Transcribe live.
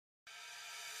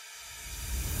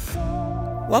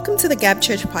Welcome to the Gap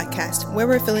Church podcast, where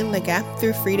we're filling the gap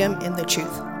through freedom and the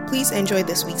truth. Please enjoy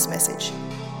this week's message.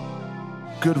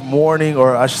 Good morning,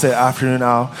 or I should say afternoon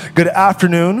now. Good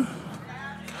afternoon.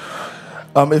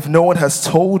 If no one has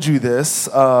told you this,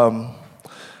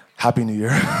 Happy New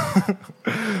Year.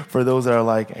 For those that are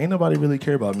like, ain't nobody really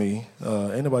care about me.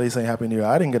 Ain't nobody saying Happy New Year.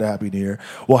 I didn't get a Happy New Year.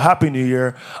 Well, Happy New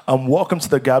Year. Welcome to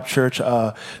the Gap Church.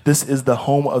 This is the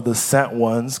home of the sent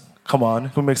ones. Come on,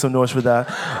 can we make some noise for that?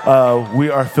 We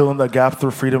are filling the gap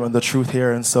through freedom and the truth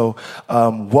here. And so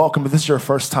welcome. If this is your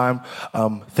first time,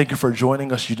 thank you for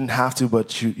joining us. You didn't have to,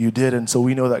 but you did. And so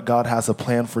we know that God has a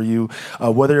plan for you.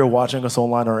 Whether you're watching us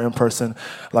online or in person,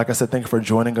 like I said, thank you for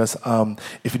joining us.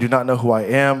 If you do not know who I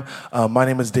am, my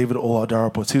name is David Oluwadara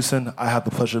Ropotusin. I have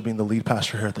the pleasure of being the lead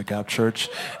pastor here at the Gap Church.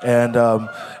 And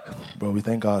bro, we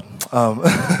thank God.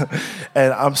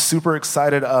 And I'm super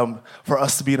excited for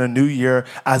us to be in a new year,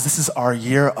 as this is our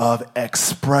year of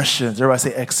expressions. Everybody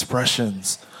say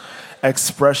expressions.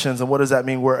 Expressions. And what does that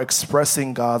mean? We're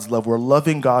expressing God's love. We're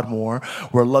loving God more.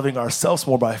 We're loving ourselves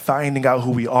more by finding out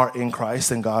who we are in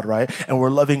Christ and God, right? And we're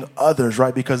loving others,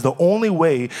 right? Because the only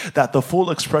way that the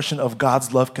full expression of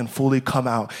God's love can fully come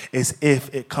out is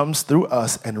if it comes through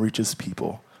us and reaches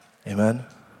people. Amen?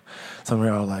 Some of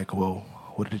you are like, whoa.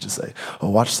 What did he just say? Oh,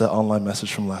 watch that online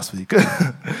message from last week.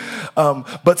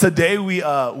 But today we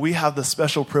have the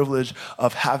special privilege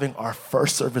of having our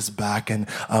first service back. And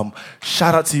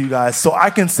shout out to you guys. So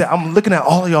I can say, I'm looking at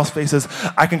all of y'all's faces.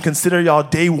 I can consider y'all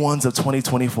day ones of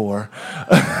 2024.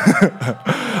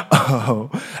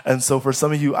 And so for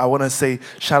some of you, I want to say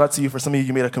shout out to you. For some of you,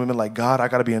 you made a commitment like, God, I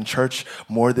got to be in church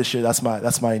more this year. That's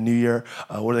my new year.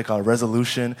 What do they call it?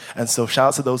 Resolution. And so shout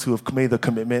out to those who have made the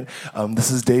commitment. This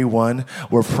is day one.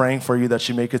 We're praying for you that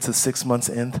you make it to 6 months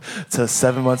in, to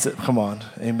 7 months in. Come on.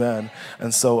 Amen.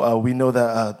 And so we know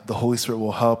that the Holy Spirit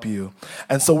will help you.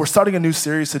 And so we're starting a new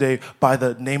series today by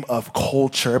the name of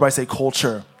Culture. Everybody say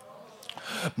culture.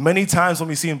 Many times when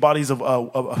we see in bodies of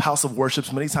house of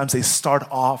worships, many times they start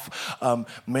off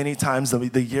many times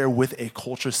the year with a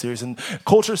culture series. And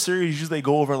culture series usually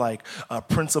go over like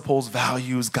principles,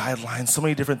 values, guidelines, so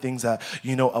many different things that,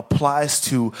 applies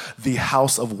to the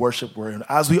house of worship we're in.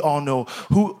 As we all know,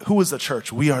 who is the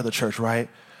church? We are the church, right?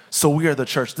 So we are the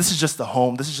church. This is just the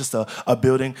home. This is just a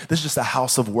building. This is just a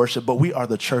house of worship, but we are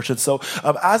the church. And so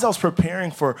as I was preparing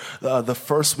for the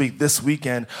first week, this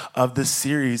weekend of this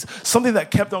series, something that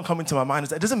kept on coming to my mind is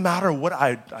that it doesn't matter what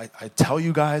I tell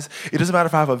you guys. It doesn't matter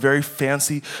if I have a very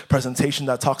fancy presentation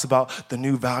that talks about the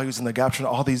new values and the gap and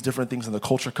all these different things in the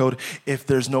culture code if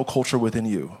there's no culture within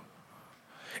you.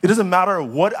 It doesn't matter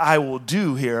what I will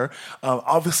do here.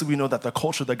 Obviously, we know that the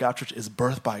culture of the Gap Church is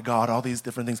birthed by God, all these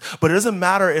different things. But it doesn't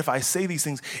matter if I say these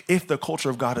things if the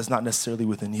culture of God is not necessarily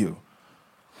within you.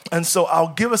 And so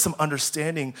I'll give us some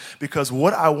understanding, because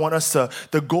what I want us to,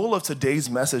 the goal of today's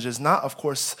message is not, of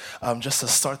course, just to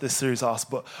start this series off,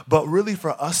 but really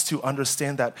for us to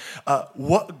understand that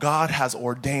what God has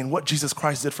ordained, what Jesus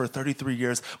Christ did for 33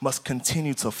 years must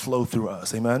continue to flow through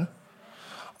us. Amen?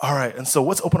 All right, and so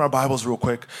let's open our Bibles real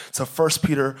quick to 1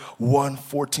 Peter 1,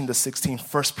 14 to 16.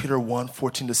 1 Peter 1,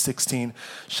 14 to 16.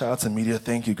 Shout out to media.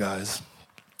 Thank you, guys.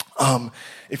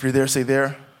 If you're there, say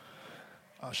there.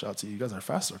 Oh, shout out to you. You guys are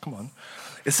faster. Come on.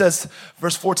 It says,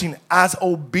 verse 14, as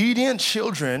obedient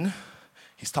children,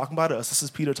 he's talking about us. This is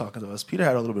Peter talking to us. Peter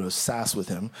had a little bit of sass with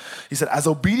him. He said, as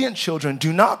obedient children,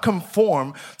 do not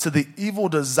conform to the evil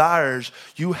desires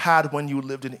you had when you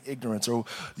lived in ignorance, or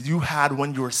you had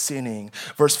when you were sinning.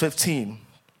 Verse 15,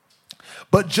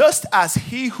 but just as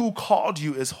he who called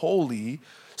you is holy,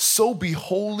 so be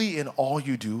holy in all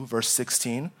you do. Verse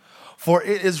 16, for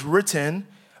it is written,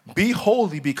 be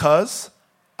holy because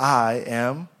I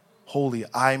am holy.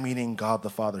 I meaning God the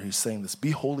Father. He's saying this.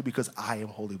 Be holy because I am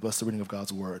holy. Bless the reading of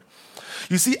God's word.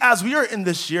 You see, as we are in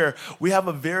this year, we have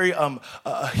a very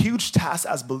a huge task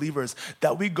as believers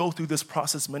that we go through this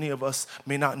process many of us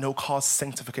may not know, called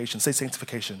sanctification. Say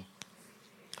sanctification.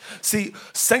 See,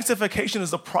 sanctification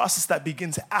is a process that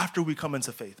begins after we come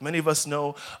into faith. Many of us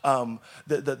know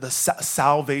the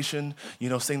salvation,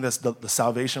 saying this, the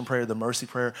salvation prayer, the mercy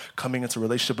prayer, coming into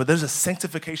relationship. But there's a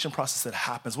sanctification process that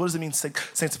happens. What does it mean,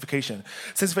 sanctification?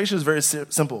 Sanctification is very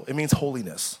simple. It means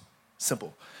holiness.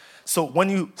 Simple. So when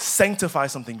you sanctify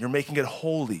something, you're making it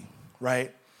holy,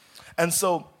 right? And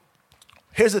so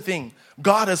here's the thing.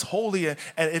 God is holy, and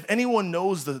if anyone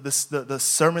knows the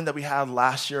sermon that we had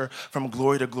last year, From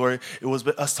Glory to Glory, it was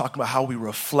us talking about how we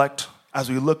reflect. As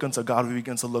we look into God, we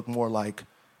begin to look more like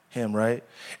him, right?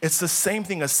 It's the same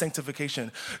thing as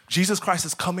sanctification. Jesus Christ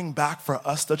is coming back for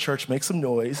us, the church. Make some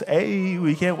noise. Hey,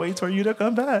 we can't wait for you to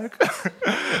come back.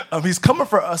 He's coming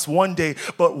for us one day,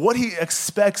 but what he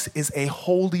expects is a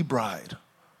holy bride.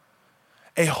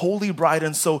 A holy bride.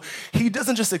 And so he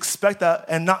doesn't just expect that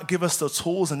and not give us the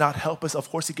tools and not help us. Of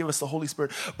course, he gives us the Holy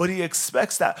Spirit, but he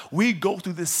expects that we go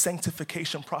through this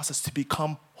sanctification process to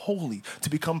become holy, to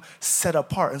become set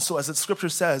apart. And so as the scripture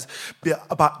says,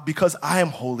 because I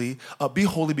am holy, be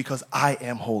holy because I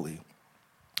am holy.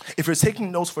 If you're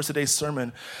taking notes for today's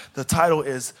sermon, the title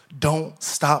is Don't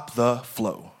Stop the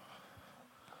Flow.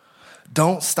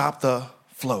 Don't stop the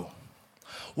flow.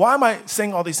 Why am I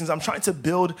saying all these things? I'm trying to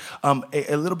build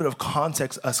a little bit of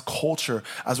context as culture,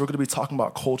 as we're going to be talking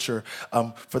about culture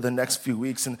for the next few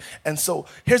weeks. And so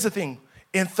here's the thing.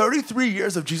 In 33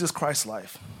 years of Jesus Christ's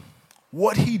life,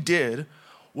 what he did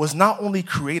was not only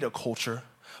create a culture,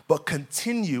 but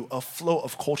continue a flow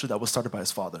of culture that was started by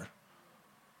his Father.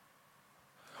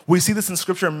 We see this in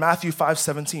scripture in Matthew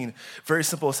 5:17. Very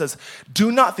simple. It says,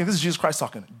 do not think, this is Jesus Christ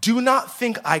talking, do not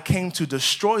think I came to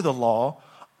destroy the law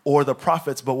or the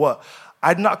prophets, but what?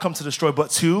 I did not come to destroy,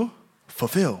 but to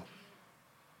fulfill.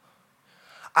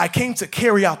 I came to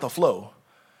carry out the flow.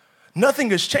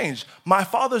 Nothing has changed. My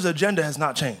Father's agenda has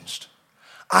not changed.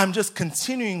 I'm just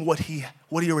continuing what he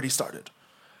already started.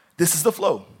 This is the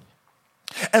flow.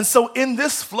 And so in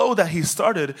this flow that he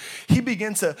started, he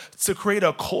began to create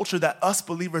a culture that us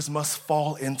believers must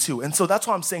fall into. And so that's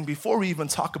why I'm saying before we even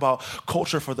talk about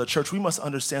culture for the church, we must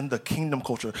understand the kingdom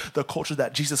culture, the culture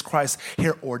that Jesus Christ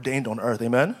here ordained on earth.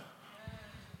 Amen?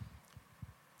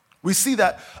 We see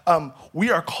that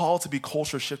we are called to be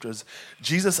culture shifters.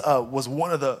 Jesus was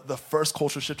one of the first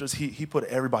culture shifters. He put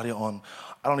everybody on.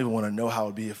 I don't even want to know how it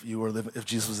would be if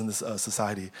Jesus was in this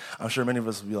society. I'm sure many of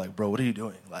us would be like, bro, what are you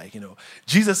doing? Like,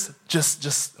 Jesus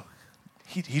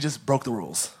he just broke the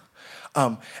rules.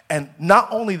 And not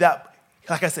only that,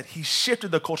 like I said, he shifted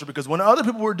the culture because when other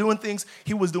people were doing things,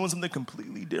 he was doing something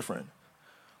completely different.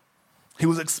 He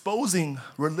was exposing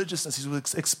religiousness. He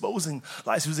was exposing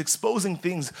lies. He was exposing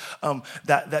things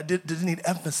that didn't need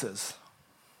emphasis.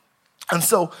 And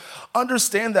so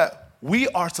understand that we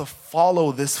are to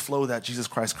follow this flow that Jesus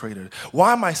Christ created.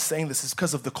 Why am I saying this? It's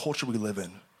because of the culture we live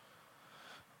in.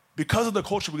 Because of the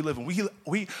culture we live in,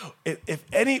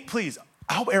 please,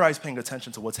 I hope everybody's paying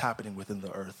attention to what's happening within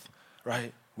the earth,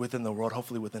 right? Within the world,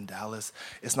 hopefully within Dallas.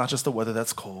 It's not just the weather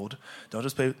that's cold. Don't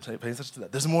just pay attention to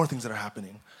that. There's more things that are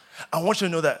happening. I want you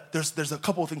to know that there's a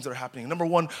couple of things that are happening. Number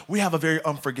one, we have a very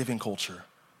unforgiving culture.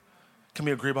 Can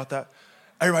we agree about that?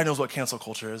 Everybody knows what cancel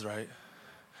culture is, right?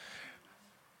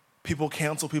 People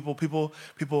cancel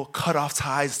people cut off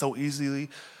ties so easily.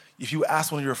 If you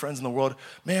ask one of your friends in the world,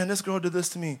 man, this girl did this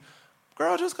to me.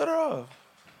 Girl, just cut her off.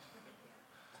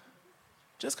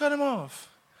 Just cut him off.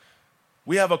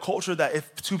 We have a culture that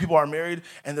if two people are married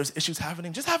and there's issues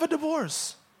happening, just have a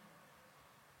divorce.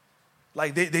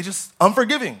 Like they just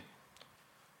unforgiving.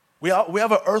 We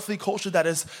have an earthly culture that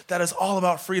is all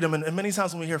about freedom. And many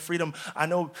times when we hear freedom, I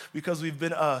know because we've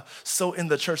been so in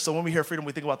the church, so when we hear freedom,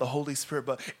 we think about the Holy Spirit.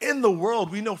 But in the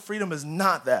world, we know freedom is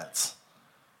not that.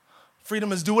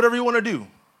 Freedom is do whatever you want to do.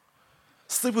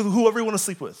 Sleep with whoever you want to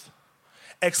sleep with.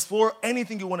 Explore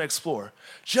anything you want to explore.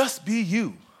 Just be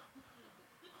you.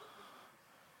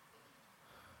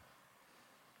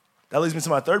 That leads me to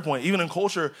my third point. Even in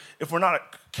culture, if we're not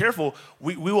careful,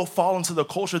 we will fall into the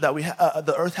culture that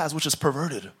the earth has, which is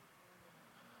perverted.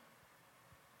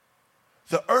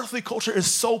 The earthly culture is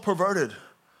so perverted.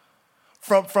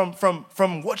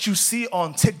 From what you see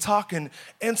on TikTok and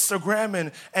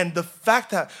Instagram and the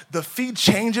fact that the feed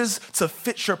changes to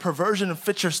fit your perversion and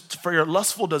for your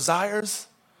lustful desires,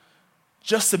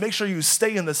 just to make sure you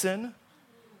stay in the sin.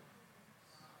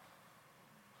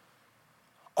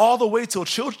 All the way to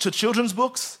children's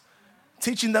books,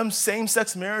 teaching them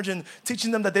same-sex marriage and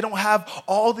teaching them that they don't have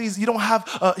all these, you're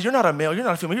not a male, you're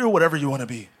not a female, you're whatever you want to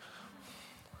be.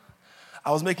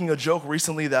 I was making a joke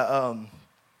recently that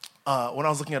when I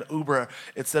was looking at Uber,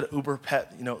 it said Uber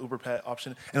Pet, Uber Pet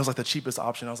option, and it was like the cheapest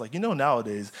option. I was like,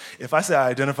 nowadays, if I say I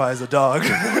identify as a dog,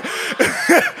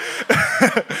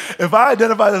 if I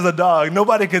identify as a dog,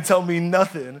 nobody can tell me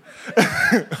nothing.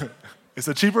 It's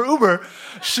a cheaper Uber.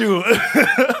 Shoot.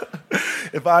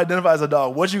 If I identify as a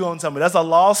dog, what you gonna tell me? That's a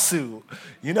lawsuit.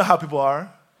 You know how people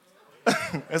are.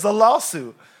 It's a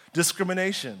lawsuit.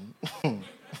 Discrimination.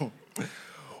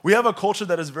 We have a culture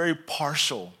that is very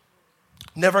partial,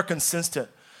 never consistent,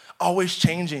 always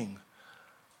changing.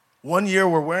 One year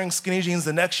we're wearing skinny jeans,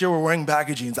 the next year we're wearing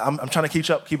baggy jeans. I'm trying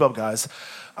to keep up, guys.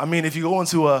 I mean, if you go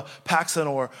into a PacSun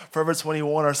or Forever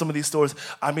 21 or some of these stores,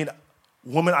 I mean,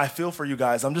 Women, I feel for you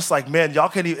guys. I'm just like, man, y'all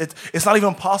can't even, it's not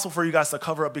even possible for you guys to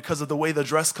cover up because of the way the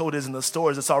dress code is in the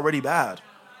stores. It's already bad.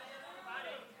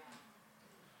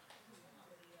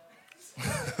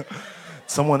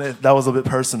 Someone, that was a bit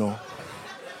personal.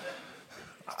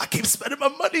 I keep spending my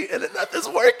money and nothing's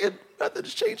working.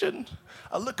 Nothing's changing.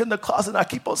 I look in the closet and I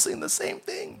keep on seeing the same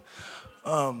thing.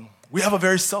 We have a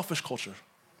very selfish culture.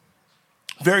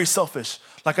 Very selfish.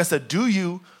 Like I said,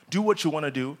 do what you want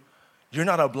to do. You're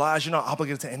not obliged. You're not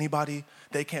obligated to anybody.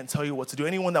 They can't tell you what to do.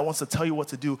 Anyone that wants to tell you what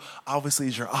to do, obviously,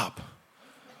 is your op.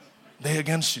 They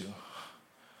against you.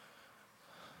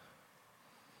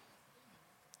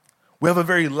 We have a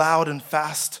very loud and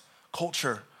fast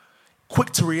culture. Quick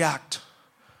to react.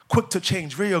 Quick to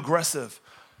change. Very aggressive.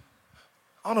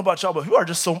 I don't know about y'all, but people are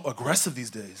just so aggressive these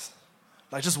days.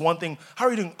 Like just one thing. How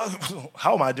are you doing?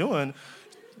 How am I doing?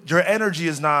 Your energy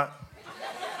is not.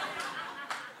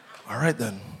 All right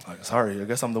then. Sorry, I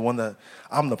guess I'm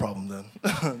the problem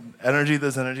then. Energy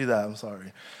this, energy that, I'm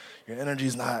sorry. Your energy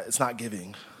is not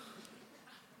giving.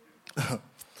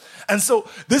 And so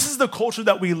this is the culture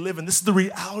that we live in. This is the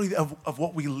reality of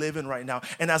what we live in right now.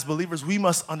 And as believers, we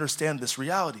must understand this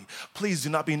reality. Please do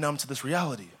not be numb to this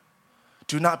reality.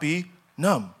 Do not be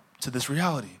numb to this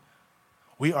reality.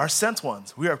 We are sent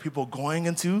ones. We are people going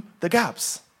into the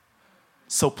gaps.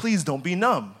 So please don't be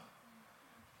numb.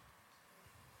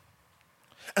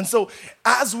 And so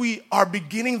as we are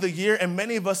beginning the year and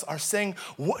many of us are saying,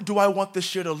 what do I want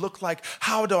this year to look like?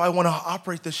 How do I want to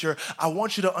operate this year? I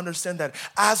want you to understand that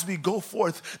as we go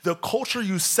forth, the culture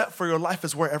you set for your life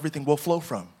is where everything will flow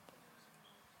from.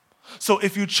 So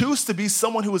if you choose to be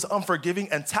someone who is unforgiving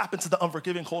and tap into the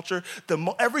unforgiving culture,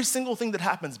 every single thing that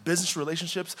happens, business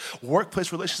relationships,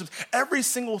 workplace relationships, every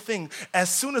single thing, as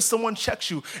soon as someone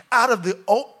checks you, out of the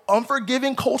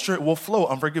unforgiving culture, it will flow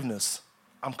unforgiveness.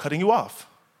 I'm cutting you off.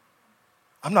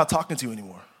 I'm not talking to you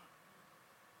anymore.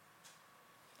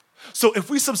 So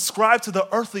if we subscribe to the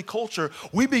earthly culture,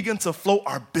 we begin to flow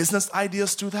our business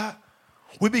ideas through that.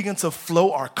 We begin to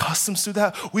flow our customs through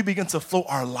that. We begin to flow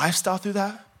our lifestyle through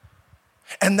that.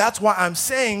 And that's why I'm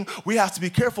saying we have to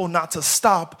be careful not to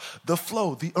stop the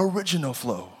flow, the original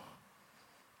flow.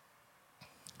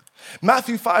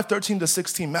 Matthew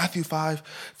 5:13-16. Matthew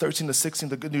 5:13-16,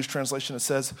 the Good News Translation, it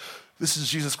says, this is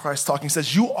Jesus Christ talking. He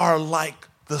says, you are like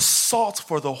the salt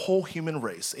for the whole human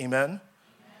race. Amen?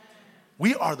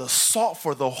 We are the salt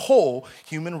for the whole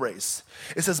human race.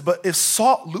 It says, but if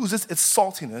salt loses its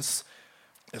saltiness,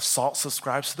 if salt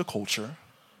subscribes to the culture,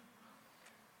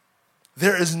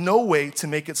 there is no way to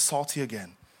make it salty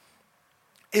again.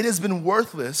 It has been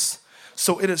worthless,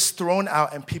 so it is thrown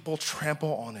out and people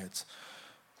trample on it.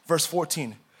 Verse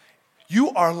 14,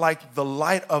 you are like the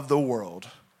light of the world.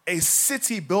 A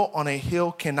city built on a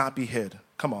hill cannot be hid.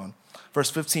 Come on. Verse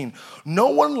 15, no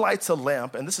one lights a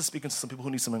lamp, and this is speaking to some people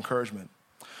who need some encouragement.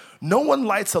 No one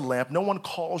lights a lamp, no one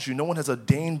calls you, no one has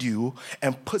ordained you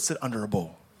and puts it under a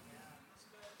bowl.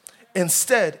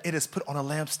 Instead, it is put on a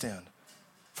lampstand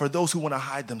for those who want to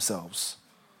hide themselves.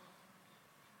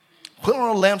 Put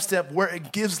on a lampstand where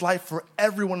it gives light for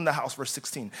everyone in the house, verse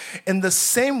 16. In the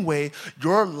same way,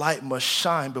 your light must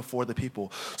shine before the people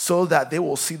so that they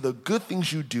will see the good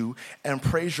things you do and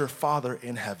praise your Father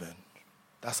in heaven.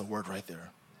 That's a word right there.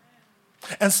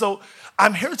 And so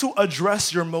I'm here to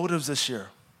address your motives this year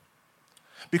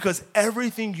because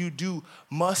everything you do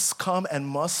must come and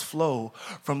must flow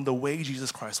from the way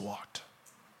Jesus Christ walked.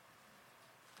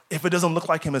 If it doesn't look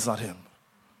like him, it's not him.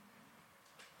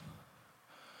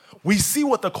 We see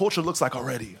what the culture looks like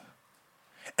already.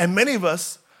 And many of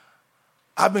us,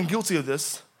 I've been guilty of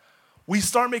this, we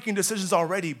start making decisions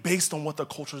already based on what the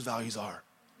culture's values are.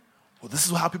 Well, this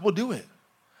is how people do it.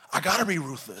 I gotta be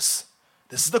ruthless.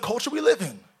 This is the culture we live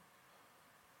in.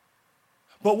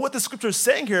 But what the scripture is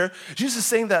saying here, Jesus is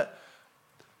saying that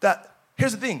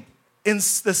here's the thing. In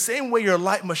the same way your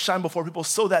light must shine before people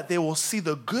so that they will see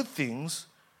the good things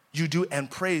you do and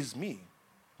praise me,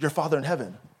 your Father in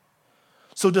heaven.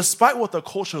 So despite what the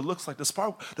culture looks like,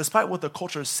 despite what the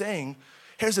culture is saying,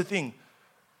 here's the thing.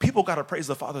 People got to praise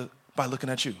the Father by looking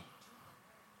at you.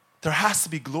 There has to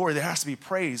be glory, there has to be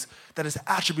praise that is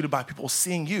attributed by people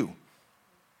seeing you.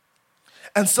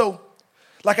 And so,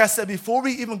 like I said, before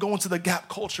we even go into the gap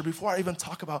culture, before I even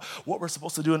talk about what we're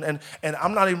supposed to do, and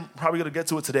I'm not even probably going to get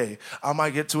to it today. I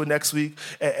might get to it next week.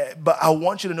 But I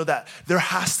want you to know that there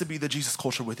has to be the Jesus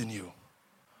culture within you.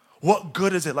 What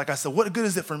good is it, like I said, what good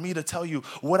is it for me to tell you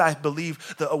what I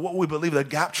believe, what we believe the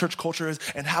gap church culture is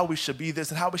and how we should be this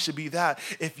and how we should be that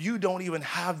if you don't even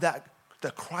have that,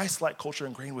 the Christ-like culture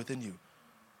ingrained within you?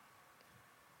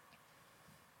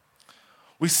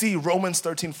 We see Romans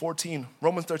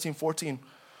 13:14.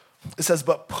 It says,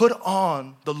 but put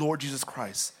on the Lord Jesus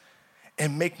Christ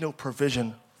and make no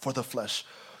provision for the flesh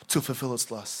to fulfill its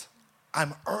lusts.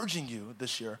 I'm urging you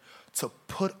this year to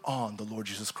put on the Lord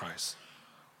Jesus Christ.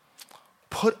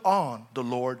 Put on the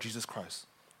Lord Jesus Christ.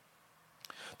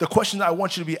 The question that I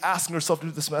want you to be asking yourself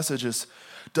through this message is,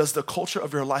 does the culture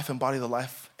of your life embody the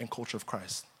life and culture of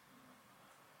Christ?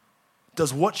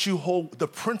 Does what you hold, the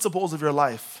principles of your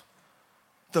life,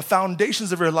 the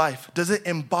foundations of your life, does it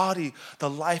embody the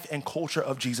life and culture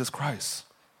of Jesus Christ?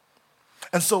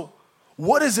 And so,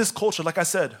 what is this culture? Like I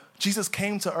said, Jesus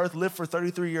came to earth, lived for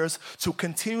 33 years to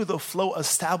continue the flow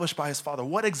established by his Father.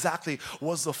 What exactly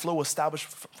was the flow established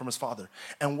from his Father?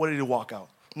 And what did he walk out?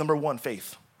 Number one,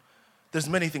 faith. There's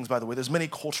many things, by the way. There's many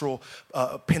cultural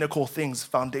pinnacle things,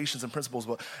 foundations and principles,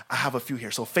 but I have a few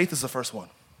here. So faith is the first one.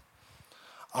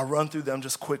 I'll run through them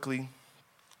just quickly.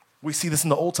 We see this in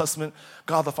the Old Testament.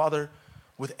 God the Father,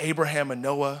 with Abraham and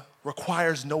Noah,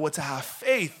 requires Noah to have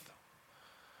faith.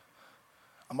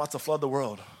 I'm about to flood the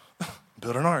world.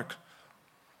 Build an ark.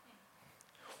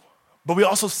 But we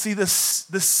also see this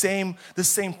same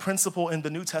principle in the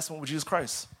New Testament with Jesus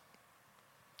Christ.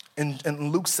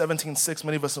 In Luke 17:6,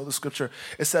 many of us know the scripture.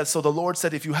 It says, so the Lord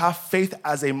said, if you have faith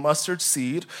as a mustard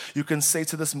seed, you can say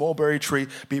to this mulberry tree,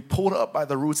 be pulled up by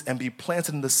the roots and be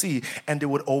planted in the sea, and it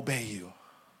would obey you.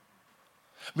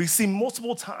 We see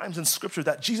multiple times in scripture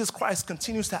that Jesus Christ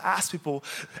continues to ask people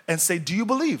and say, do you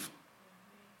believe?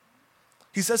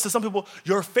 He says to some people,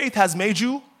 your faith has made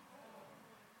you.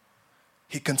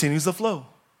 He continues the flow.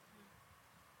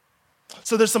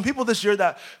 So there's some people this year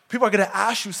that people are going to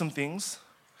ask you some things,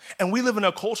 and we live in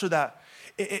a culture that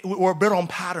we're built on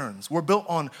patterns. We're built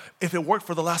on, if it worked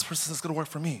for the last person, it's going to work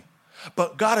for me.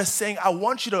 But God is saying, I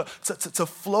want you to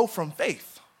flow from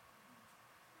faith.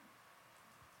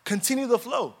 Continue the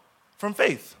flow from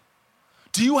faith.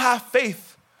 Do you have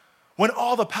faith when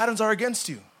all the patterns are against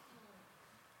you?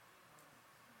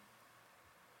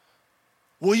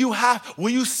 Will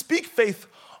you speak faith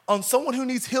on someone who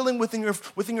needs healing within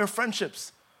your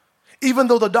friendships, even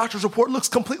though the doctor's report looks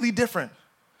completely different?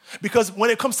 Because when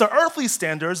it comes to earthly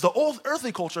standards, the old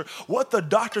earthly culture, what the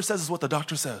doctor says is what the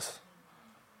doctor says.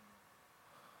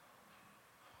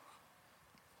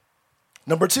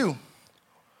 Number two,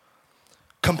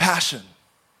 compassion.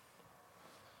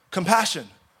 Compassion.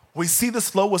 We see this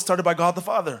flow was started by God the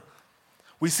Father.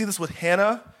 We see this with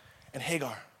Hannah and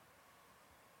Hagar.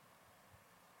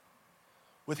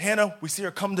 With Hannah, we see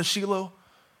her come to Shiloh,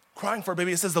 crying for a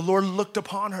baby. It says the Lord looked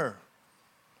upon her.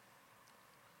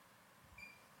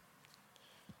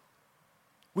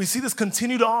 We see this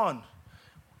continued on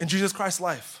in Jesus Christ's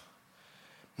life.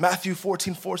 Matthew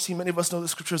 14:14, many of us know the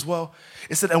scripture as well.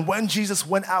 It said, and when Jesus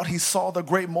went out, he saw the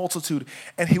great multitude,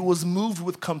 and he was moved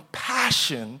with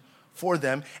compassion for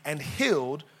them and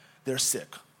healed their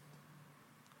sick.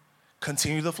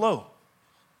 Continue the flow.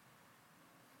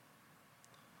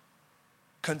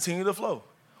 Continue the flow.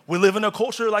 We live in a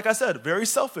culture, like I said, very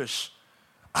selfish.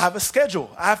 I have a schedule.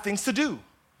 I have things to do.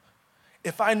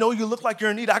 If I know you look like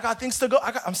you're in need, I got things to go.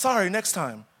 I'm sorry, next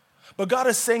time. But God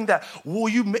is saying that, will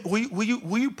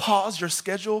you pause your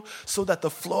schedule so that the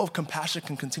flow of compassion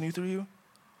can continue through you?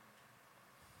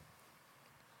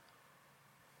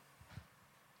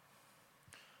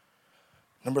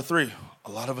 Number three,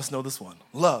 a lot of us know this one,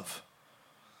 love.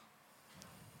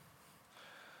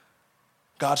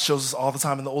 God shows us all the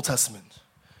time in the Old Testament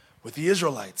with the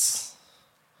Israelites.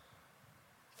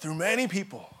 Through many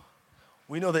people,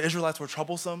 we know the Israelites were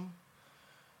troublesome,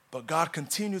 but God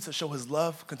continued to show his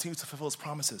love, continued to fulfill his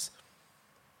promises.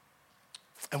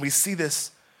 And we see this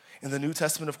in the New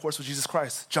Testament, of course, with Jesus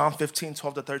Christ. John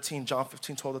 15:12-13. John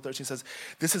 15:12-13 says,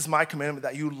 this is my commandment,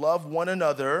 that you love one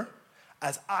another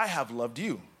as I have loved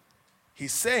you.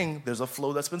 He's saying there's a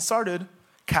flow that's been started.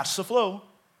 Catch the flow.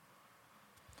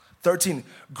 13,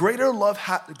 greater love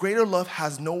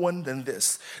has no one than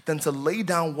this, than to lay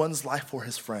down one's life for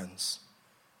his friends.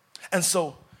 And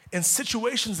so, in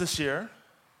situations this year,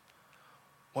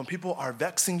 when people are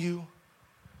vexing you,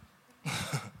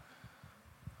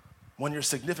 when your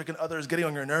significant other is getting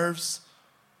on your nerves,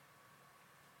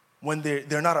 when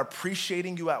they're not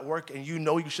appreciating you at work and you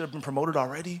know you should have been promoted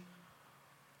already,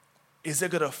 is it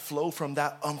going to flow from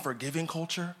that unforgiving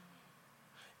culture?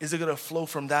 Is it going to flow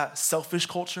from that selfish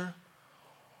culture?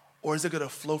 Or is it going to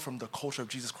flow from the culture of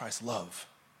Jesus Christ's love?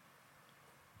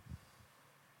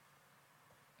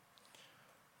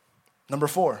 Number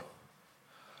 4,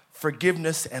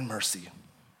 forgiveness and mercy.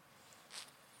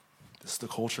 This is the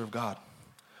culture of God.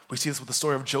 We see this with the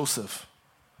story of Joseph.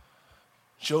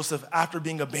 Joseph, after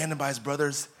being abandoned by his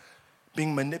brothers,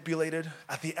 being manipulated,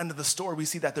 at the end of the story, we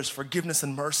see that there's forgiveness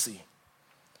and mercy.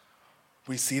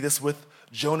 We see this with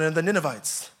Jonah and the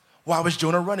Ninevites. Why was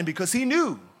Jonah running? Because he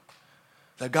knew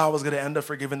that God was going to end up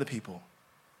forgiving the people.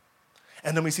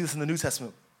 And then we see this in the New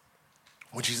Testament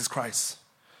with Jesus Christ.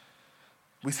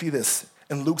 We see this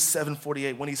in Luke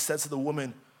 7:48 when he says to the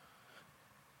woman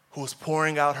who was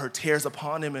pouring out her tears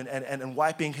upon him and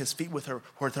wiping his feet with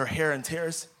her hair and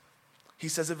tears. He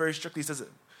says it very strictly. He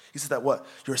says that what?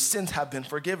 Your sins have been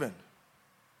forgiven.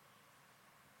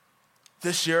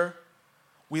 This year,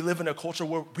 we live in a culture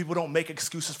where people don't make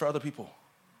excuses for other people.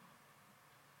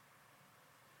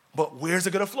 But where's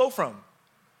it going to flow from?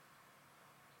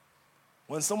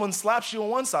 When someone slaps you on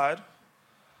one side,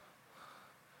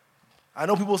 I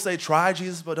know people say, try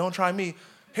Jesus, but don't try me.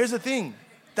 Here's the thing.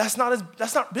 That's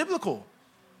not biblical.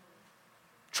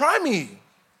 Try me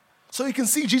so you can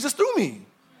see Jesus through me.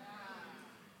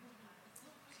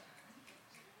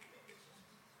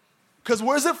 Because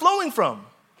where's it flowing from?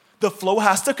 The flow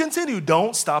has to continue.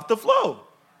 Don't stop the flow.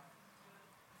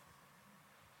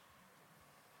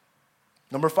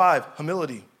 Number 5,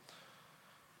 humility.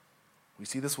 We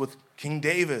see this with King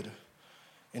David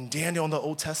and Daniel in the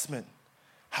Old Testament.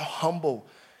 How humble.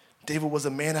 David was a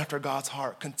man after God's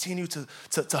heart. Continue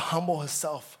to humble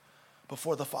himself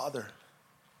before the Father.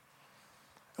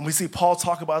 And we see Paul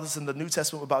talk about this in the New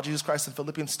Testament about Jesus Christ in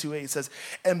Philippians 2:8. It says,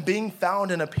 and being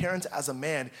found in appearance as a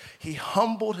man, he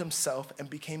humbled himself and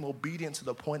became obedient to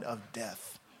the point of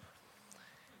death.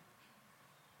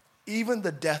 Even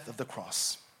the death of the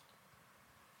cross.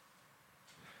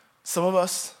 Some of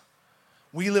us,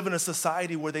 we live in a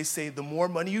society where they say the more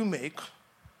money you make,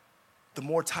 the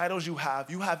more titles you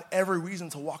have every reason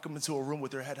to walk into a room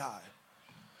with your head high.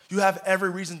 You have every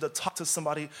reason to talk to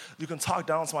somebody. You can talk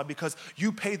down to somebody because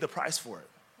you paid the price for it.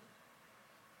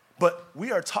 But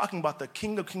we are talking about the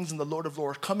King of Kings and the Lord of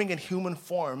Lords coming in human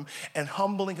form and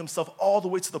humbling himself all the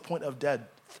way to the point of death.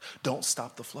 Don't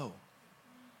stop the flow.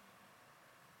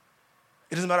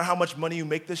 It doesn't matter how much money you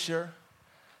make this year,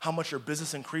 how much your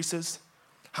business increases,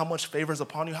 how much favor is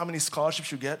upon you, how many scholarships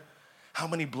you get, how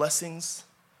many blessings,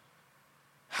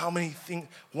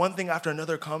 one thing after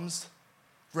another comes.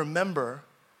 Remember,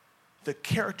 the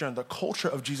character and the culture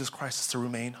of Jesus Christ is to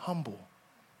remain humble.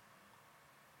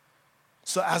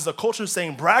 So as the culture is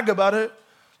saying, brag about it,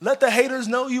 let the haters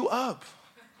know you up.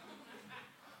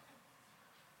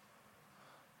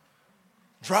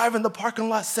 Drive in the parking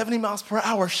lot 70 miles per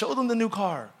hour, show them the new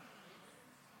car.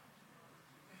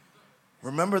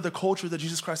 Remember the culture that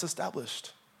Jesus Christ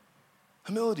established.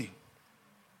 Humility.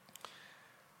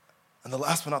 And the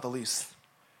last but not the least,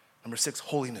 number 6,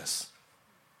 holiness.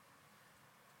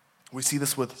 We see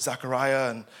this with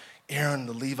Zechariah and Aaron,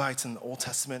 the Levites in the Old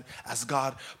Testament, as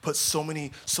God put so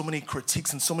many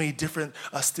critiques and so many different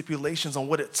stipulations on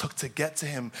what it took to get to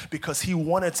him, because he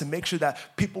wanted to make sure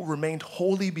that people remained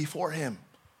holy before him.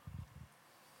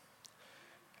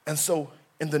 And so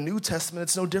in the New Testament,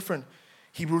 it's no different.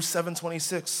 Hebrews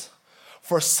 7:26,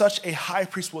 for such a high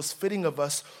priest was fitting of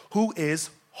us, who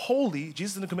is holy,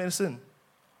 Jesus didn't commit sin,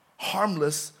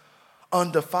 harmless,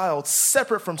 undefiled,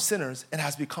 separate from sinners, and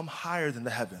has become higher than the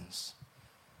heavens.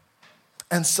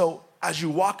 And so as you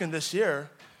walk in this year,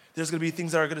 there's going to be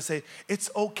things that are going to say, it's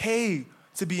okay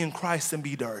to be in Christ and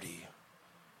be dirty.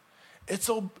 It's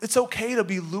okay to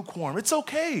be lukewarm. It's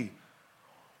okay.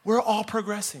 We're all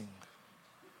progressing.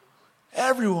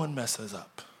 Everyone messes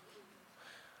up.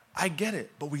 I get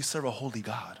it, but we serve a holy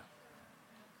God.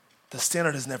 The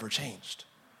standard has never changed.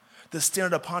 The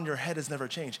standard upon your head has never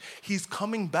changed. He's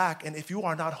coming back, and if you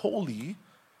are not holy,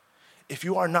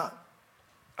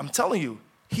 I'm telling you,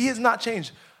 he has not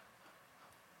changed.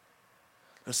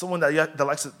 There's someone that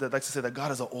likes to say that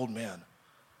God is an old man.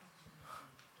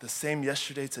 The same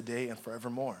yesterday, today, and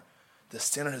forevermore. The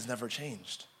standard has never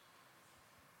changed.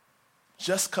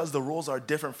 Just because the rules are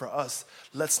different for us,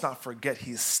 let's not forget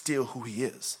he is still who he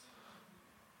is.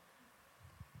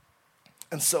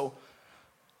 And so,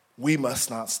 we must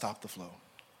not stop the flow.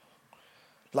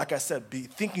 Like I said, be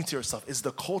thinking to yourself, is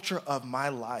the culture of my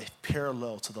life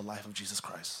parallel to the life of Jesus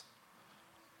Christ?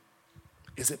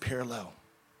 Is it parallel?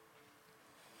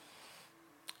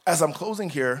 As I'm closing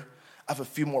here, I have a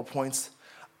few more points.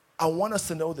 I want us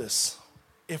to know this.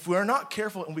 If we're not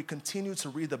careful and we continue to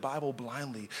read the Bible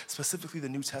blindly, specifically the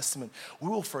New Testament, we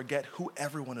will forget who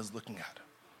everyone is looking at.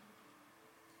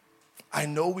 I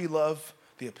know we love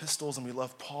the epistles, and we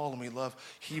love Paul, and we love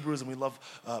Hebrews, and we love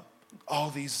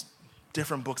all these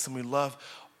different books, and we love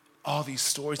all these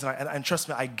stories, and trust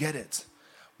me, I get it.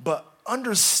 But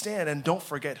understand and don't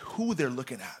forget who they're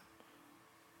looking at.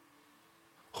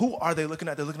 Who are they looking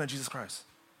at? They're looking at Jesus Christ.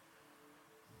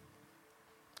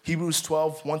 Hebrews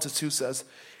 12:1-2 says,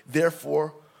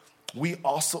 therefore, we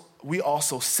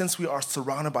also, since we are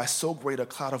surrounded by so great a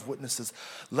cloud of witnesses,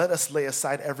 let us lay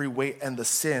aside every weight and the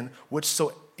sin which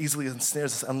so easily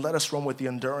ensnares us, and let us run with the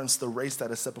endurance the race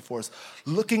that is set before us,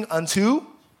 looking unto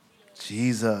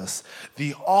Jesus,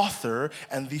 the author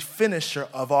and the finisher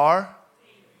of our,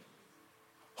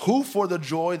 who for the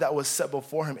joy that was set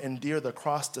before him endured the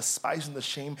cross, despising the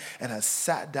shame, and has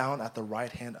sat down at the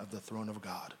right hand of the throne of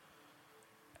God.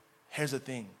 Here's the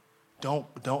thing.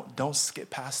 Don't skip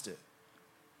past it.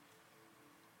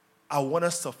 I want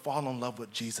us to fall in love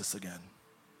with Jesus again.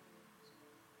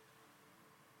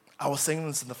 I was saying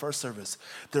this in the first service.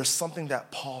 There's something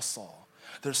that Paul saw.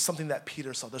 There's something that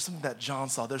Peter saw. There's something that John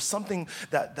saw. There's something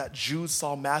that Jude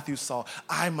saw, Matthew saw.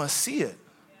 I must see it.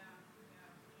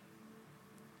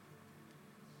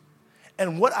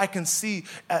 And what I can see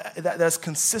that's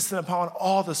consistent upon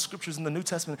all the scriptures in the New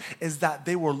Testament is that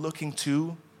they were looking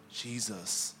to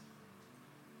Jesus.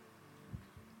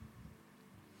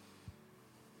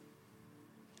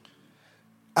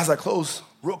 As I close,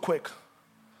 real quick,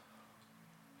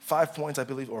 5 points, I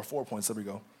believe, or 4 points, there we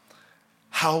go.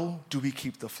 How do we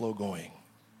keep the flow going?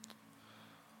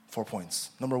 4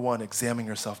 points. Number 1, examine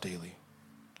yourself daily.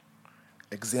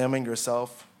 Examine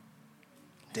yourself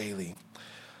daily.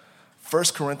 1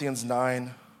 Corinthians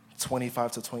 9,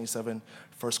 25 to 27.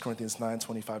 1 Corinthians 9,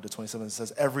 25 to 27, it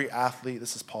says, every athlete,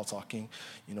 this is Paul talking,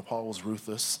 Paul was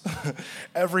ruthless.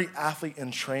 Every athlete in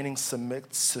training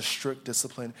submits to strict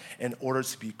discipline in order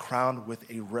to be crowned with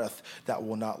a wreath that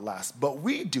will not last. But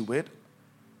we do it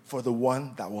for the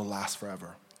one that will last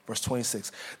forever. Verse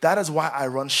 26, that is why I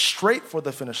run straight for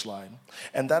the finish line,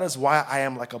 and that is why I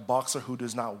am like a boxer who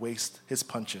does not waste his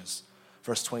punches.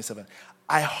 Verse 27,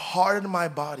 I harden my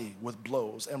body with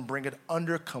blows and bring it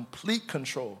under complete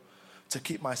control to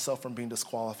keep myself from being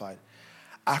disqualified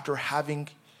after having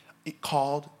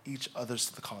called each others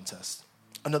to the contest.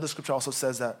 Another scripture also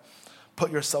says that put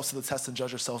yourselves to the test and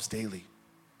judge yourselves daily,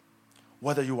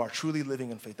 whether you are truly living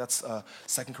in faith. That's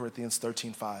 2 Corinthians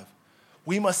 13:5.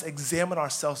 We must examine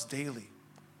ourselves daily.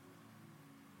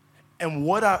 And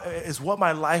does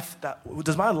my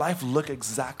life look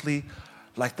exactly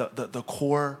like the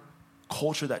core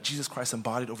culture that Jesus Christ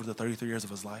embodied over the 33 years of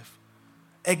his life?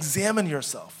 Examine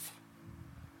yourself.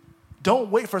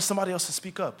 Don't wait for somebody else to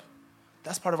speak up.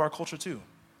 That's part of our culture too.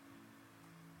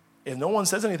 If no one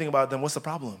says anything about it, then what's the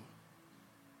problem?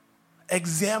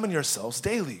 Examine yourselves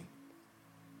daily.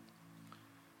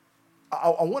 I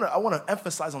want to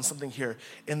emphasize on something here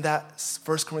in that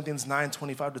 1 Corinthians 9,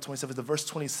 25 to 27. The verse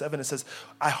 27, it says,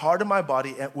 I harden my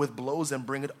body with blows and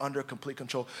bring it under complete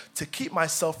control to keep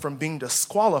myself from being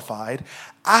disqualified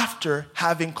after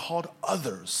having called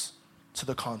others to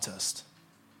the contest.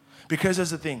 Because there's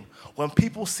the thing, when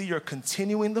people see you're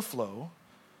continuing the flow,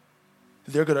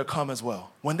 they're going to come as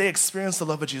well. When they experience the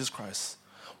love of Jesus Christ,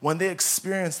 when they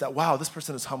experience that, wow, this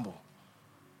person is humble,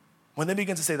 when they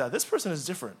begin to say that, this person is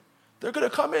different, they're going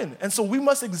to come in. And so we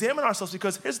must examine ourselves,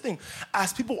 because here's the thing,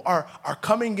 as people are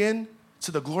coming in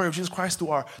to the glory of Jesus Christ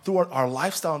through our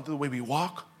lifestyle and through the way we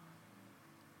walk,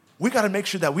 we got to make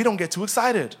sure that we don't get too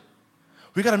excited.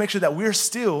 We got to make sure that we're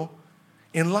still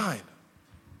in line.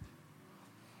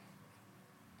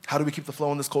 How do we keep the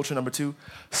flow in this culture? Number 2,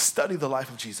 study the life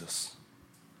of Jesus.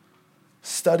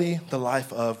 Study the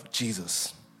life of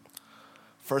Jesus.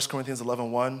 1 Corinthians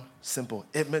 11:1, simple.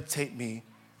 Imitate me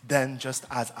then just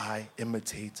as I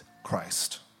imitate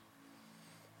Christ.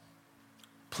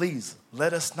 Please,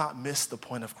 let us not miss the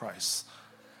point of Christ.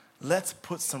 Let's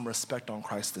put some respect on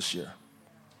Christ this year.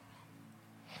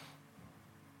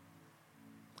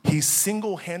 He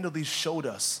single-handedly showed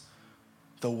us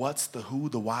the what's, the who,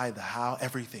 the why, the how,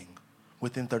 everything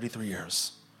within 33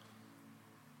 years.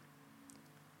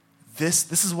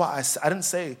 This is why I didn't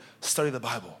say study the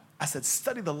Bible. I said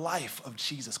study the life of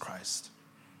Jesus Christ.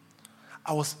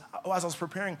 As I was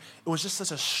preparing, it was just such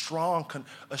a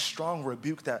strong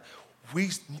rebuke that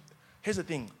here's the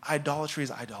thing, idolatry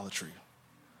is idolatry.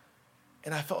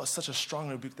 And I felt such a strong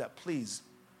rebuke that please,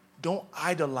 don't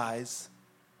idolize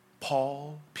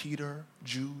Paul, Peter,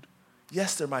 Jude.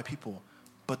 Yes, they're my people,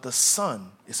 but the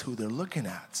Son is who they're looking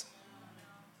at.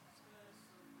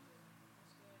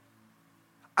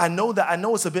 I know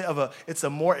it's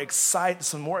some more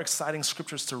exciting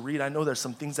scriptures to read. I know there's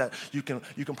some things that you can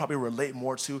probably relate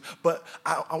more to, but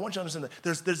I want you to understand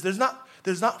that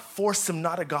there's not 4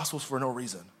 synoptic gospels for no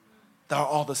reason that are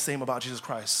all the same about Jesus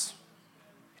Christ.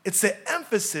 It's the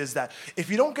emphasis that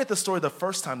if you don't get the story the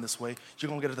first time this way, you're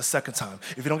going to get it the second time.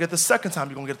 If you don't get it the second time,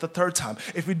 you're going to get it the third time.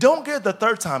 If you don't get it the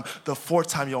third time, the fourth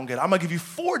time you don't get it. I'm going to give you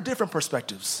 4 different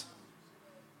perspectives.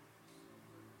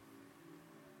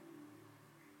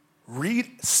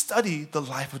 study the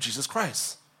life of Jesus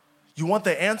Christ. You want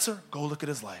the answer? Go look at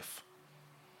his life.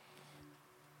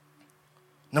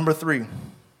 Number 3,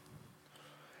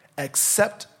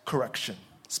 accept correction,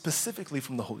 specifically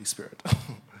from the Holy Spirit.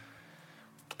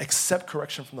 Accept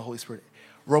correction from the Holy Spirit.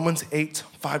 Romans 8,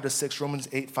 5-6, Romans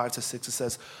 8, 5-6, it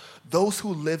says, those who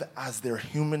live as their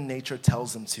human nature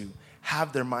tells them to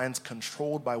have their minds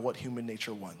controlled by what human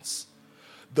nature wants.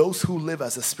 Those who live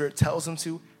as the Spirit tells them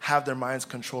to have their minds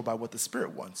controlled by what the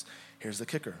Spirit wants. Here's the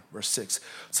kicker, verse 6.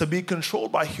 To be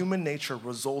controlled by human nature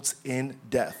results in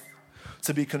death.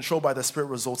 To be controlled by the Spirit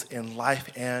results in life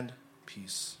and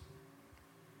peace.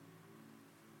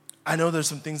 I know there's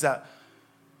some things that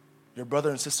your brother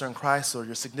and sister in Christ or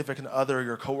your significant other or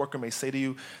your coworker may say to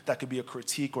you that could be a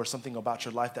critique or something about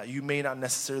your life that you may not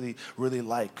necessarily really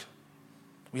like.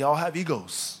 We all have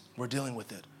egos. We're dealing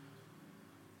with it.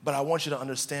 But I want you to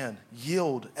understand,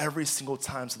 yield every single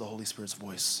time to the Holy Spirit's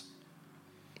voice.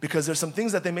 Because there's some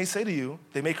things that they may say to you,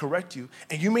 they may correct you,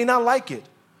 and you may not like it.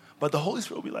 But the Holy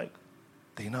Spirit will be like,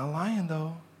 they not lying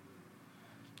though.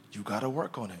 You got to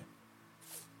work on it.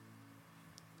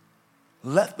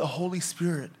 Let the Holy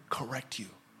Spirit correct you.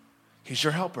 He's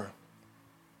your helper.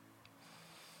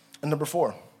 And number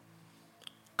 4,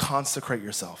 consecrate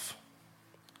yourself.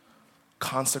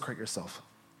 Consecrate yourself.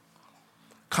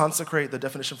 Consecrate, the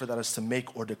definition for that is to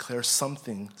make or declare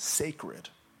something sacred.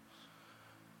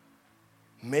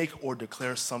 Make or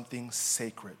declare something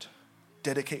sacred.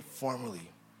 Dedicate formally.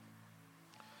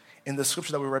 In the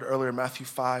scripture that we read earlier, Matthew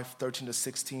 5,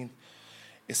 13-16,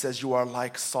 it says, you are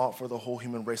like salt for the whole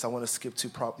human race. I want to skip to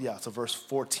verse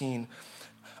 14.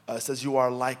 It says, you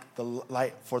are like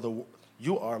light for the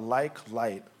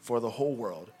whole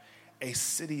world. A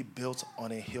city built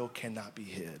on a hill cannot be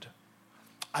hid.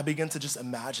 I begin to just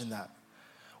imagine that.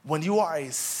 When you are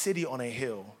a city on a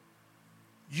hill,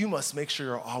 you must make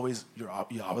sure you always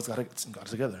got it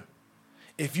together.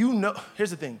 If you know,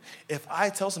 here's the thing. If I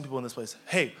tell some people in this place,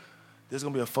 hey, there's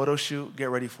going to be a photo shoot, get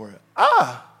ready for it.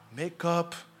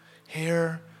 Makeup,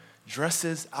 hair,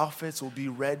 dresses, outfits will be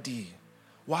ready.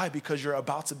 Why? Because you're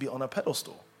about to be on a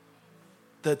pedestal.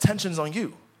 The attention's on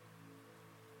you.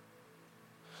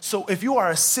 So if you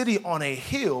are a city on a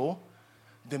hill,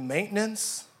 the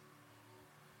maintenance,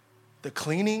 the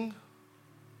cleaning,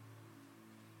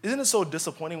 isn't it so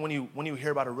disappointing when you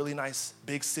hear about a really nice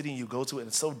big city and you go to it and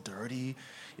it's so dirty,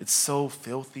 it's so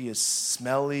filthy, it's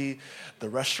smelly, the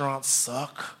restaurants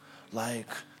suck, like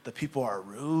the people are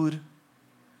rude.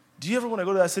 Do you ever want to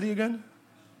go to that city again?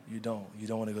 You don't. You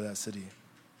don't want to go to that city.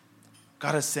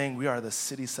 God is saying we are the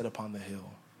city set upon the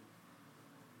hill.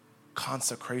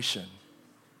 Consecration.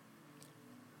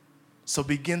 So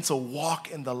begin to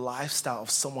walk in the lifestyle of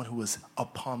someone who is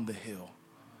upon the hill.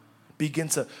 Begin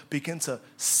to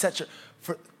set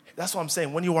that's what I'm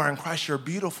saying. When you are in Christ, you're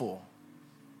beautiful.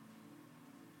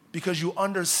 Because you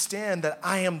understand that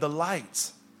I am the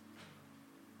light.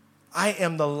 I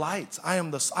am the light.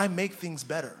 I make things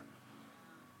better.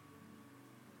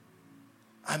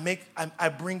 I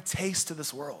bring taste to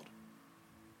this world.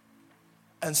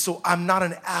 And so I'm not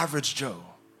an average Joe.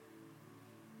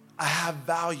 I have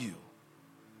value.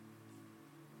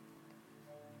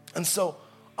 And so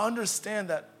understand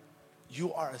that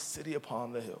you are a city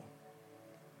upon the hill.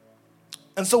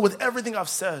 And so with everything I've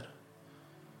said,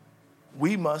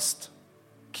 we must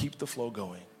keep the flow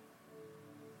going.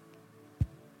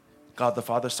 God the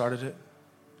Father started it.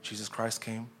 Jesus Christ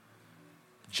came,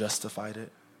 justified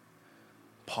it.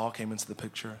 Paul came into the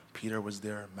picture. Peter was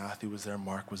there. Matthew was there.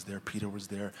 Mark was there. Peter was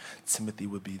there. Timothy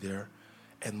would be there.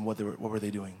 And what were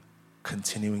they doing?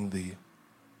 Continuing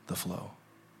the flow.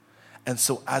 And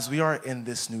so as we are in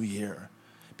this new year,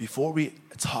 before we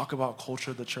talk about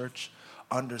culture of the church,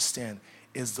 understand,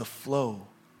 is the flow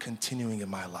continuing in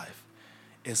my life?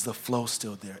 Is the flow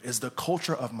still there? Is the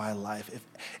culture of my life,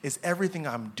 is everything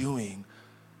I'm doing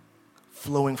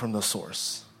flowing from the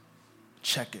source?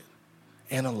 Check it.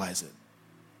 Analyze it.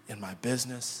 In my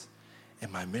business,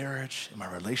 in my marriage, in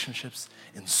my relationships,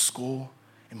 in school,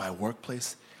 in my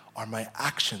workplace, are my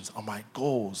actions, are my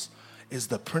goals, is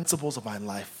the principles of my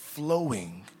life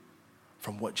flowing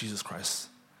from what Jesus Christ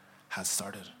has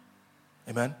started?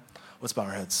 Amen? Let's bow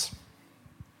our heads.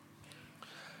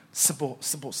 Simple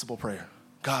prayer.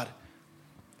 God,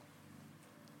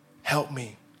 help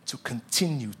me to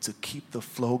continue to keep the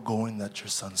flow going that your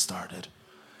son started.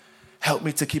 Help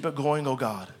me to keep it going, oh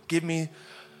God. Give me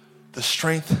the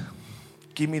strength.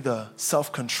 Give me the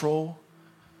self-control.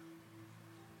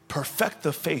 Perfect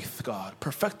the faith, God.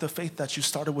 Perfect the faith that you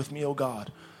started with me, oh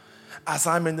God. As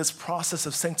I'm in this process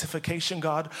of sanctification,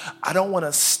 God, I don't want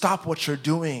to stop what you're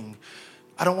doing.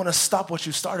 I don't want to stop what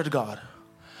you started, God.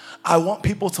 I want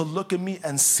people to look at me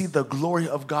and see the glory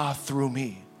of God through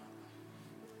me.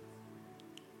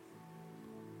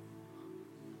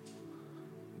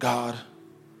 God,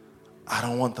 I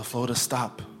don't want the flow to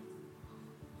stop.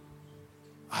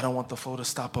 I don't want the flow to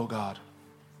stop, oh God.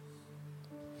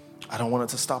 I don't want it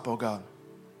to stop, oh God.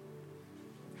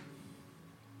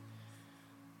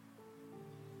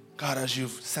 God, as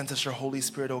you've sent us your Holy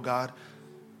Spirit, oh God,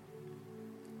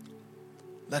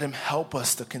 let him help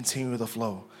us to continue the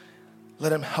flow.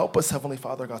 Let him help us, Heavenly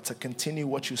Father, God, to continue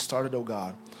what you started, oh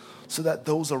God, so that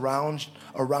those around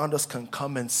us can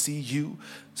come and see you,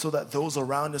 so that those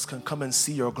around us can come and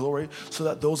see your glory, so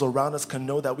that those around us can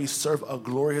know that we serve a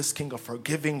glorious King, a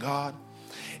forgiving God.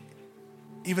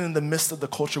 Even in the midst of the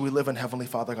culture we live in, Heavenly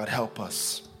Father, God, help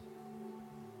us.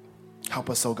 Help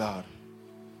us, oh God.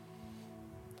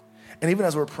 And even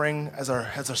as we're praying, as our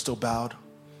heads are still bowed,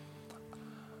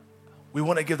 we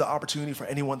want to give the opportunity for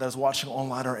anyone that is watching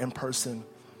online or in person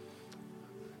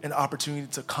an opportunity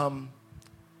to come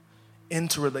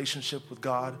into relationship with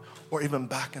God or even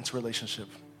back into relationship.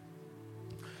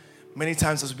 Many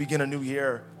times as we begin a new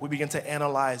year, we begin to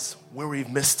analyze where we've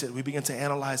missed it. We begin to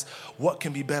analyze what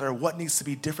can be better, what needs to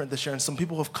be different this year. And some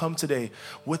people have come today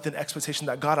with an expectation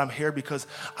that, God, I'm here because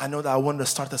I know that I wanted to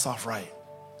start this off right.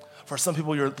 For some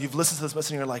people, you've listened to this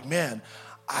message and you're like, man,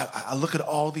 I look at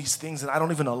all these things and I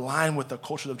don't even align with the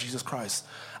culture of Jesus Christ.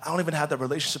 I don't even have that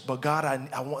relationship, but God,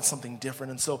 I want something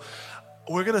different. And so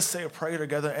we're going to say a prayer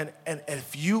together. And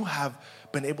if you have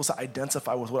been able to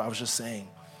identify with what I was just saying,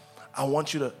 I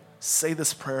want you to say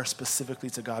this prayer specifically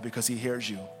to God because he hears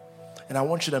you. And I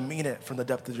want you to mean it from the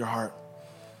depth of your heart.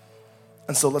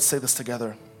 And so let's say this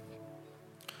together.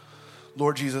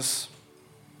 Lord Jesus,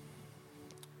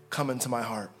 come into my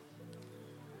heart.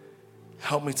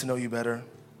 Help me to know you better.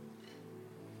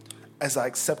 As I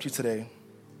accept you today,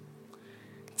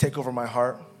 take over my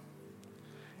heart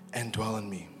and dwell in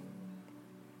me.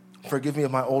 Forgive me of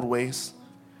my old ways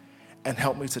and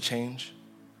help me to change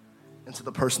into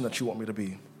the person that you want me to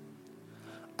be.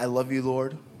 I love you,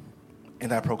 Lord,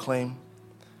 and I proclaim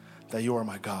that you are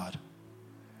my God.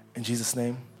 In Jesus'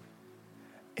 name,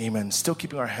 amen. Still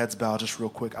keeping our heads bowed just real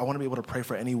quick. I want to be able to pray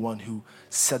for anyone who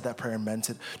said that prayer and meant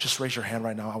it. Just raise your hand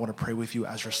right now. I want to pray with you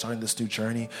as you're starting this new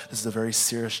journey. This is a very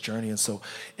serious journey. And so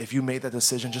if you made that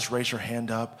decision, just raise your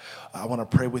hand up. I want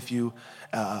to pray with you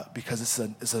because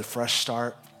it's a fresh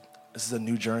start. This is a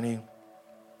new journey.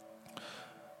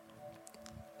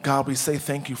 God, we say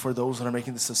thank you for those that are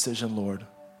making this decision, Lord.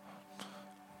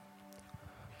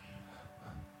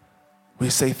 We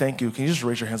say thank you. Can you just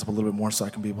raise your hands up a little bit more so I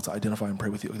can be able to identify and pray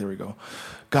with you? There we go.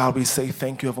 God, we say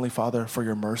thank you, Heavenly Father, for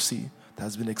your mercy that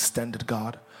has been extended,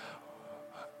 God.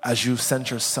 As you sent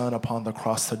your son upon the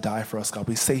cross to die for us, God,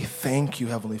 we say thank you,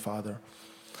 Heavenly Father.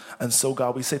 And so,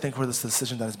 God, we say thank you for this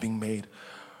decision that is being made.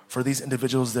 For these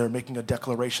individuals, they're making a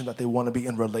declaration that they want to be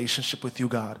in relationship with you,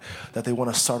 God, that they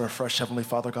want to start afresh, Heavenly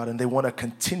Father, God, and they want to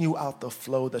continue out the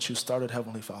flow that you started,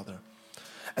 Heavenly Father.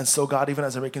 And so, God, even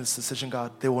as they're making this decision,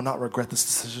 God, they will not regret this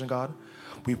decision, God.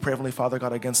 We pray, Heavenly Father,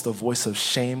 God, against the voice of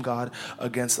shame, God,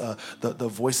 against the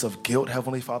voice of guilt,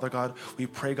 Heavenly Father, God. We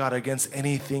pray, God, against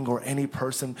anything or any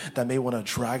person that may want to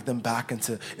drag them back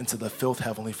into the filth,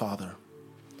 Heavenly Father.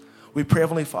 We pray,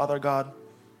 Heavenly Father, God,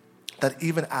 that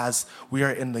even as we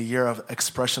are in the year of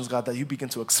expressions, God, that you begin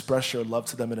to express your love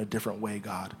to them in a different way,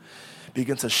 God.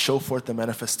 Begin to show forth the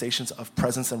manifestations of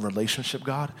presence and relationship,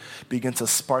 God. Begin to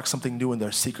spark something new in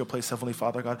their secret place, Heavenly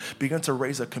Father, God. Begin to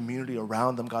raise a community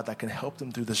around them, God, that can help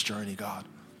them through this journey, God.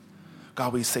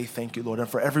 God, we say thank you, Lord. And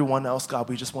for everyone else, God,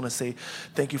 we just want to say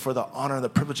thank you for the honor and the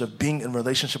privilege of being in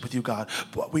relationship with you, God.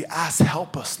 But we ask,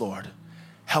 help us, Lord.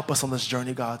 Help us on this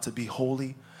journey, God, to be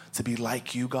holy, to be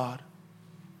like you, God.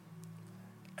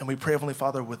 And we pray, Heavenly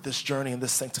Father, with this journey and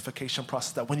this sanctification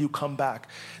process, that when you come back,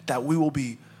 that we will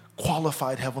be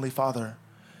qualified, Heavenly Father,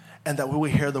 and that we will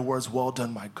hear the words, well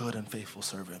done, my good and faithful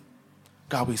servant.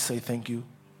 God, we say thank you.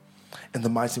 In the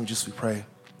mighty name of Jesus, we pray.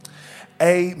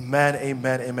 Amen,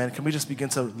 amen, amen. Can we just begin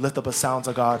to lift up a sound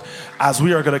to God as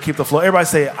we are going to keep the flow? Everybody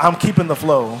say, I'm keeping the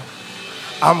flow.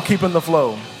 I'm keeping the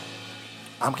flow.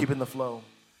 I'm keeping the flow.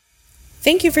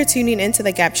 Thank you for tuning into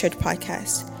the Gap Church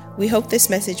podcast. We hope this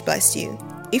message blessed you.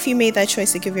 If you made that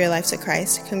choice to give your life to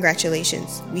Christ,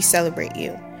 congratulations. We celebrate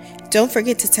you. Don't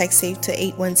forget to text SAVE to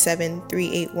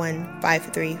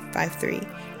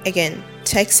 817-381-5353. Again,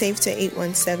 text SAVE to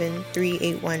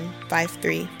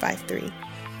 817-381-5353.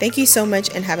 Thank you so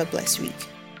much and have a blessed week.